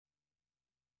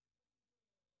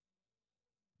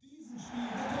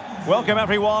Welcome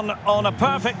everyone on a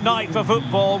perfect night for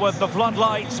football with the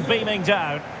floodlights beaming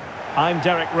down. I'm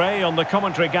Derek Ray on the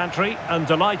commentary gantry and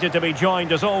delighted to be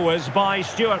joined as always by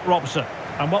Stuart Robson.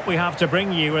 And what we have to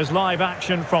bring you is live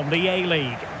action from the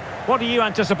A-League. What do you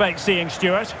anticipate seeing,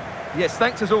 Stuart? Yes,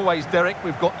 thanks as always, Derek.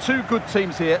 We've got two good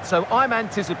teams here, so I'm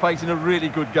anticipating a really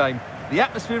good game. The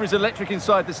atmosphere is electric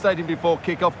inside the stadium before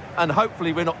kick-off, and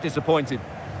hopefully we're not disappointed.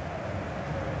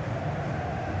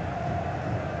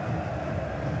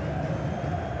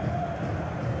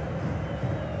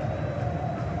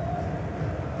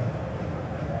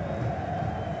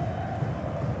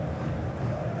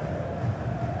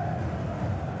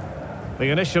 The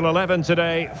initial 11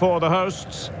 today for the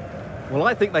hosts. Well,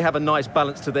 I think they have a nice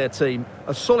balance to their team.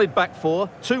 A solid back four,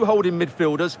 two holding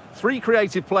midfielders, three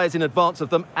creative players in advance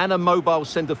of them, and a mobile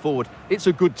centre-forward. It's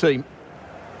a good team.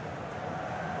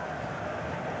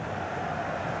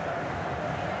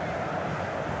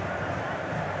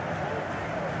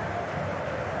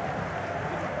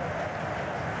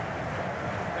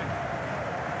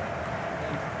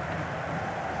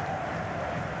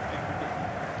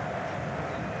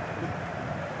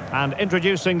 And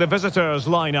introducing the visitors'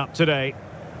 lineup today.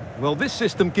 Well, this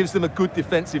system gives them a good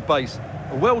defensive base.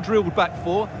 A well-drilled back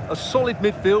four, a solid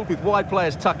midfield with wide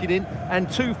players tucking in,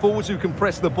 and two forwards who can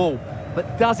press the ball.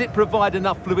 But does it provide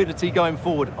enough fluidity going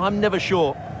forward? I'm never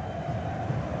sure.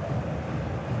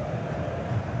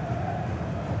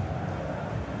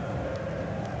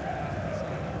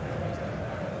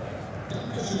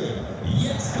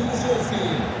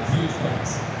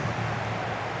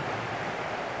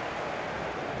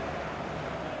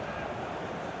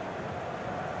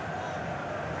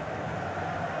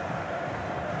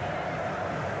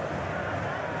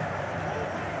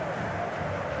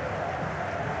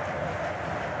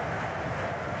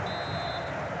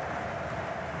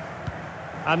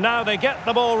 And now they get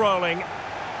the ball rolling.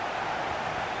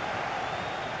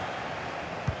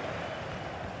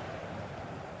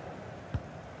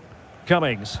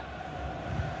 Cummings.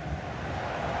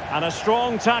 And a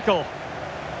strong tackle.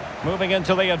 Moving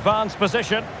into the advanced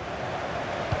position.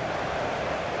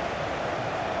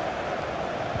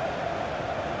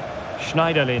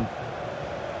 Schneiderlin.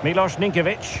 Milos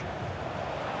Ninkovic.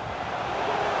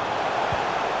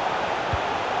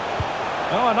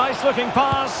 Oh, a nice looking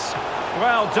pass.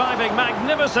 Well, diving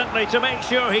magnificently to make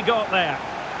sure he got there.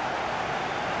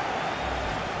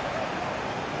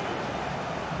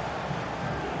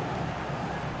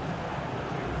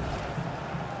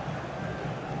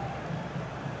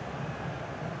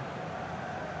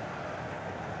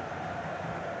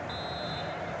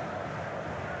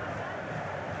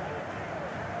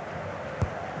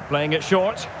 Playing it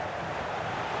short.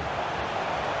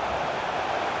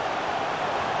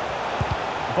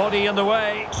 Body in the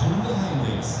way.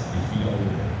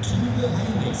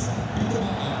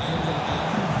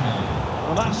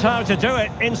 Well, that's how to do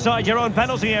it, inside your own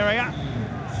penalty area.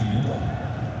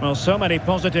 Well, so many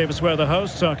positives where the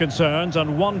hosts are concerned,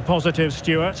 and one positive,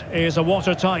 Stuart, is a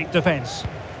watertight defence.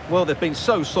 Well, they've been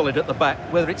so solid at the back,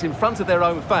 whether it's in front of their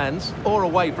own fans or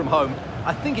away from home.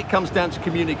 I think it comes down to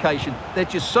communication. They're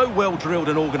just so well drilled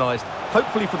and organised.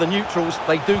 Hopefully for the neutrals,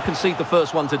 they do concede the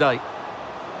first one today.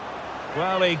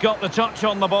 Well, he got the touch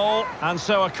on the ball, and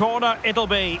so a corner it'll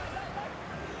be.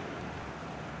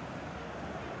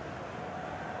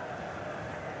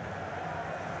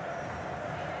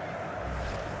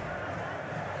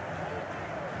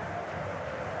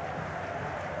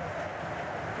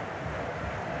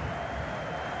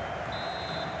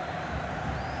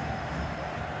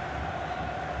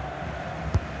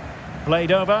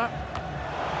 Played over.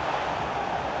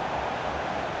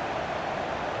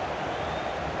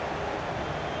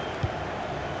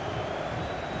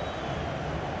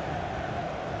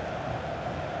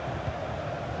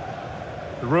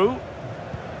 Roux.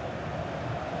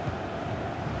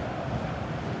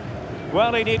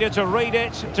 Well, he needed to read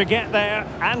it to get there,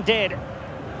 and did.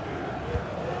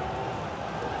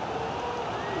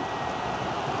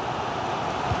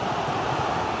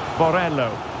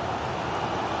 Borello.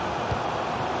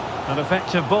 An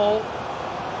effective ball.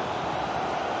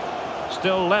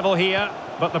 Still level here,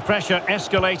 but the pressure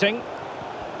escalating.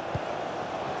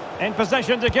 In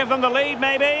possession to give them the lead,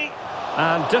 maybe.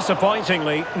 And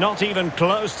disappointingly, not even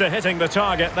close to hitting the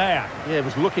target there. Yeah,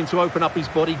 was looking to open up his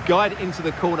body, guide it into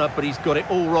the corner, but he's got it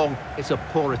all wrong. It's a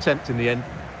poor attempt in the end.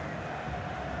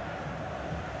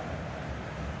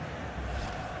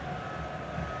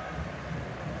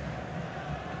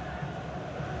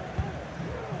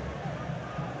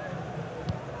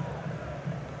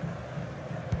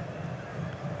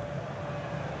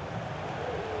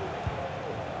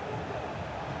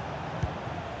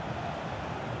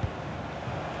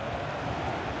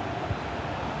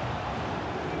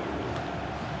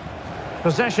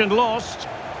 Possession lost.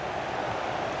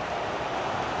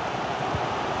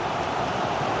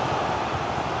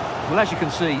 Well, as you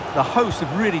can see, the hosts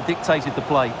have really dictated the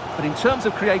play. But in terms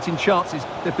of creating chances,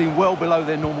 they've been well below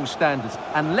their normal standards.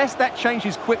 Unless that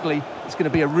changes quickly, it's going to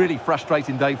be a really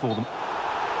frustrating day for them.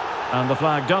 And the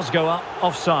flag does go up,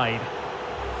 offside.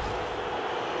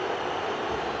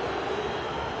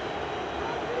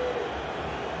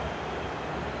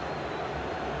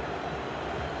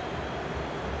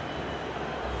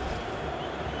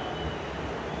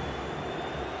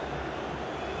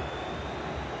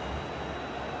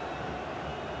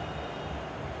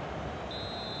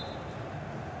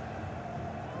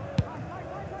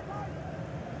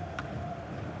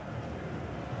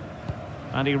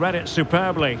 And he read it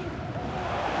superbly.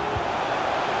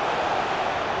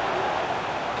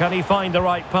 Can he find the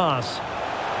right pass?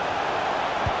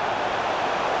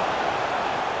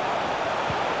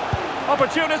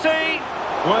 Opportunity!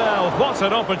 Well, what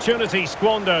an opportunity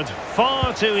squandered.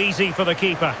 Far too easy for the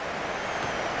keeper.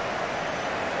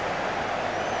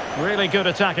 Really good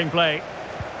attacking play.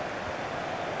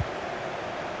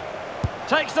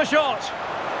 Takes the shot.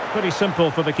 Pretty simple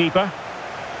for the keeper.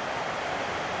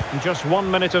 Just 1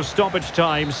 minute of stoppage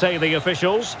time, say the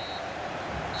officials.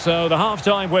 So the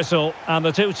half-time whistle, and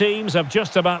the two teams have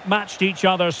just about matched each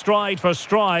other stride for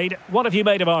stride. What have you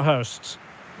made of our hosts?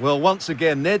 Well, once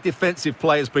again, their defensive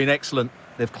play has been excellent.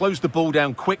 They've closed the ball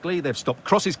down quickly, they've stopped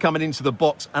crosses coming into the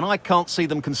box, and I can't see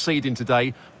them conceding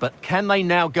today. But can they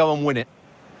now go and win it?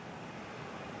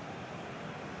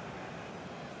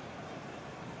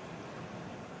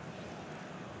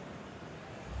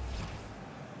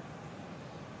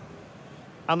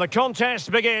 And the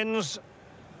contest begins.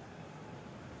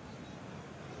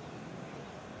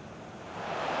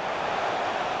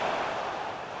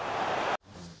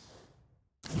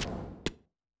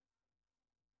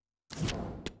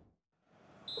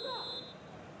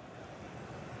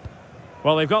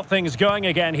 Well, they've got things going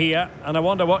again here, and I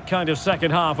wonder what kind of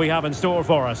second half we have in store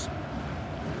for us.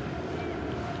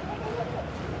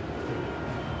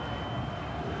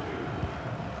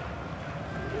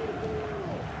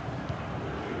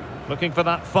 Looking for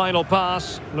that final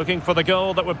pass, looking for the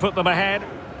goal that would put them ahead.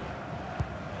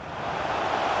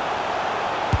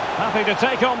 Happy to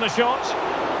take on the shot,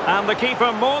 and the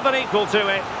keeper more than equal to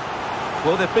it.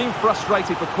 Well, they've been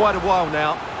frustrated for quite a while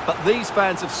now, but these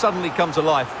fans have suddenly come to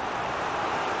life.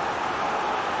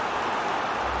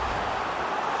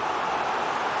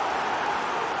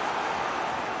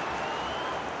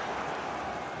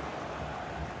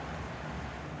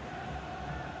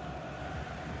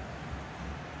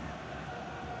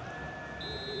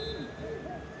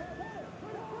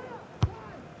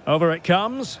 Over it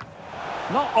comes.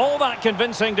 Not all that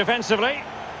convincing defensively.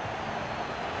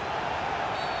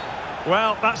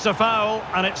 Well, that's a foul,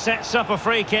 and it sets up a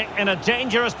free kick in a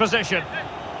dangerous position.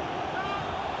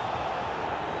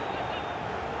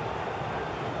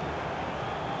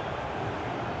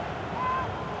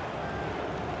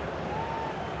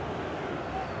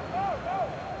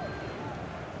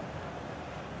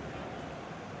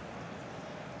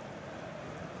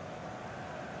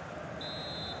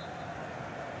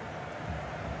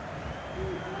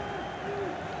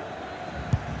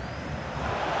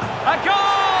 A goal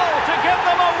to give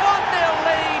them a 1-0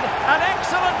 lead. An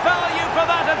excellent value for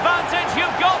that advantage,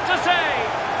 you've got to say.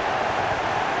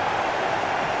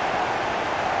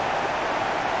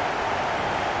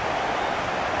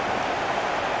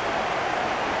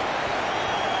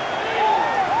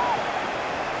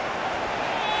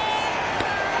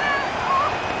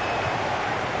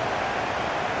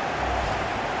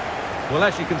 Well,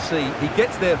 as you can see, he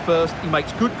gets there first, he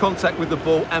makes good contact with the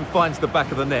ball and finds the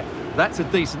back of the net. That's a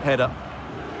decent header.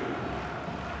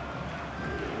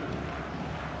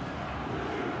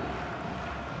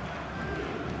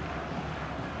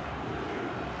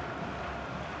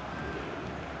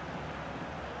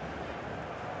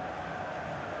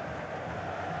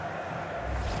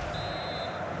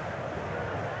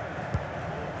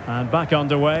 And back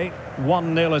underway,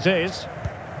 1-0 it is.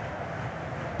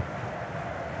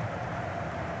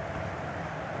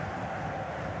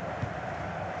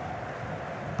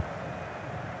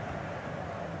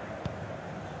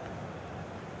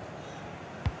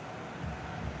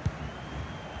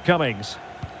 Cummings.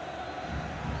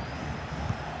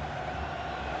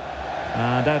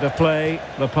 And out of play,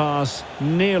 the pass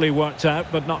nearly worked out,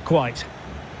 but not quite.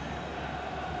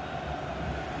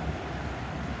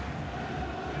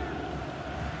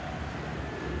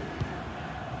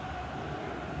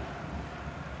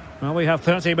 Well, we have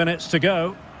 30 minutes to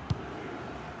go.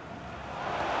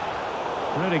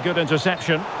 Really good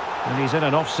interception, and he's in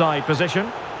an offside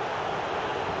position.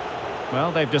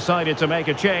 Well, they've decided to make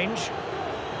a change.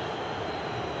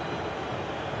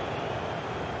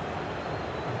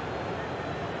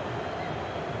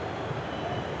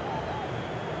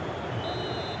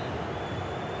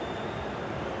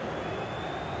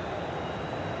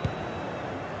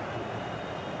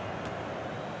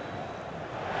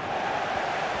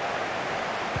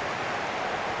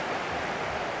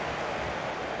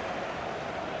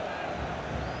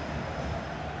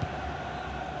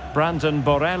 Brandon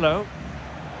Borello.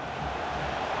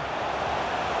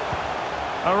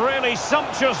 A really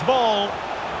sumptuous ball.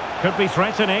 Could be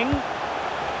threatening.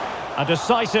 A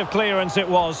decisive clearance it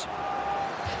was.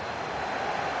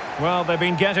 Well, they've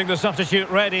been getting the substitute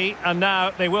ready, and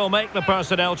now they will make the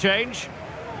personnel change.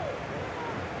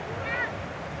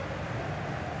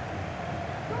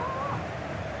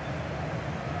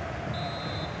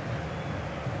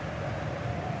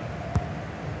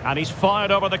 And he's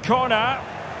fired over the corner.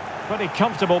 Pretty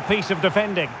comfortable piece of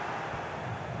defending.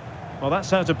 Well, that's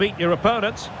how to beat your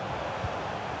opponent.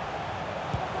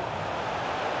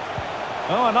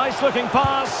 Oh, a nice looking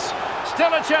pass.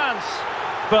 Still a chance.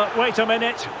 But wait a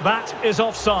minute, that is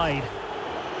offside.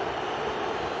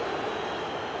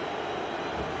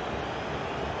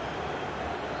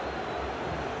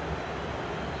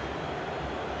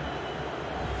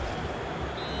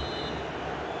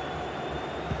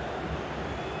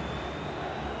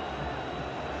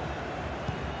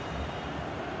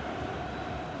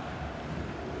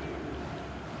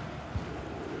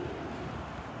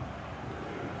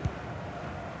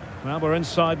 Well, we're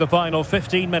inside the final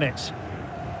 15 minutes.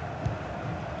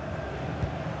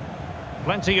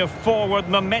 Plenty of forward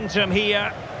momentum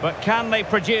here, but can they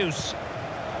produce?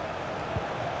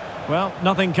 Well,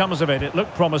 nothing comes of it. It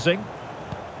looked promising.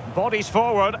 Bodies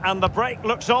forward and the break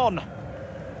looks on.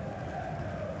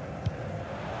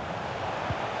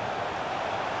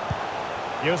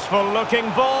 Useful looking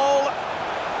ball.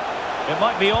 It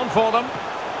might be on for them.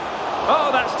 Oh,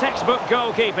 that's textbook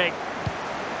goalkeeping.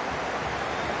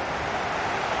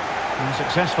 And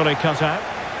successfully cut out.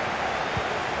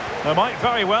 There might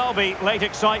very well be late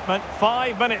excitement.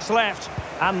 5 minutes left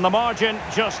and the margin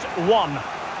just 1.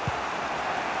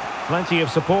 Plenty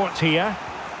of support here.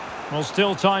 Well,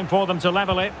 still time for them to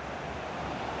level it.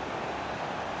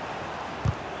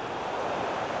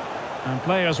 And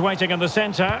players waiting in the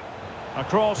centre. A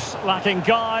cross lacking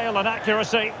guile and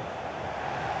accuracy.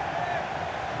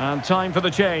 And time for the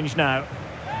change now.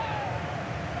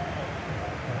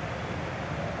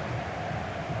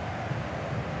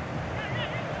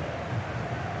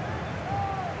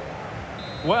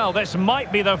 Well, this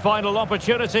might be their final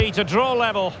opportunity to draw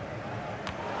level.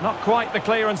 Not quite the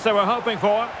clearance they were hoping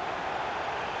for.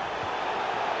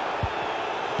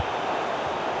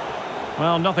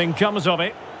 Well, nothing comes of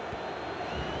it.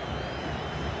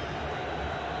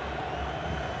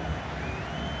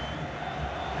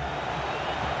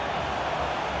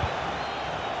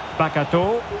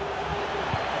 Bakato.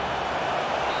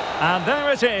 And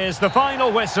there it is, the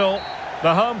final whistle.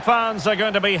 The home fans are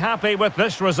going to be happy with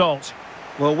this result.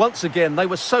 Well, once again, they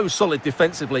were so solid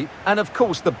defensively, and of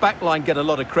course the back line get a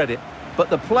lot of credit. But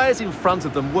the players in front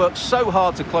of them work so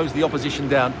hard to close the opposition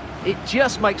down, it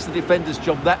just makes the defender's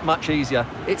job that much easier.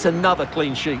 It's another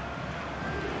clean sheet.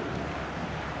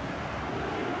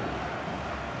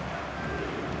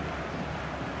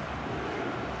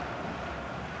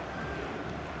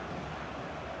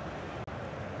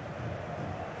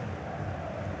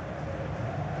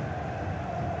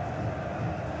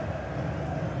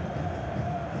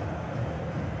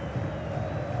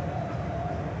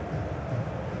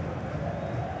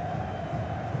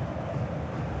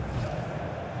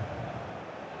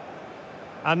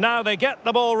 And now they get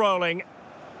the ball rolling.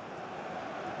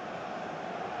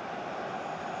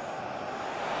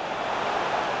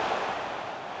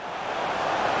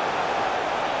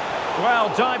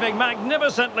 Well, diving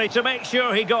magnificently to make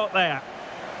sure he got there.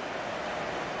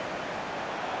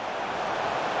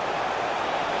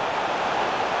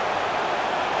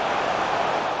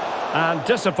 And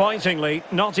disappointingly,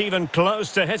 not even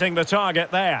close to hitting the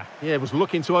target there. Yeah, was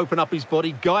looking to open up his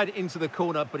body, guide it into the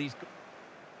corner, but he's...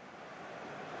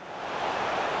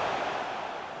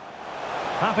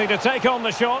 Happy to take on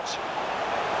the shot.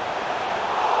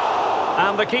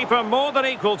 And the keeper more than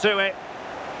equal to it.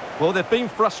 Well, they've been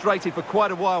frustrated for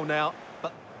quite a while now,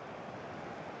 but...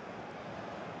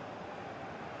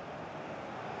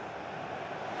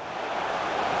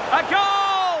 A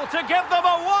goal to give them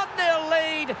a 1-0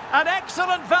 lead. An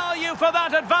excellent value for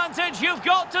that advantage, you've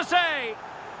got to say.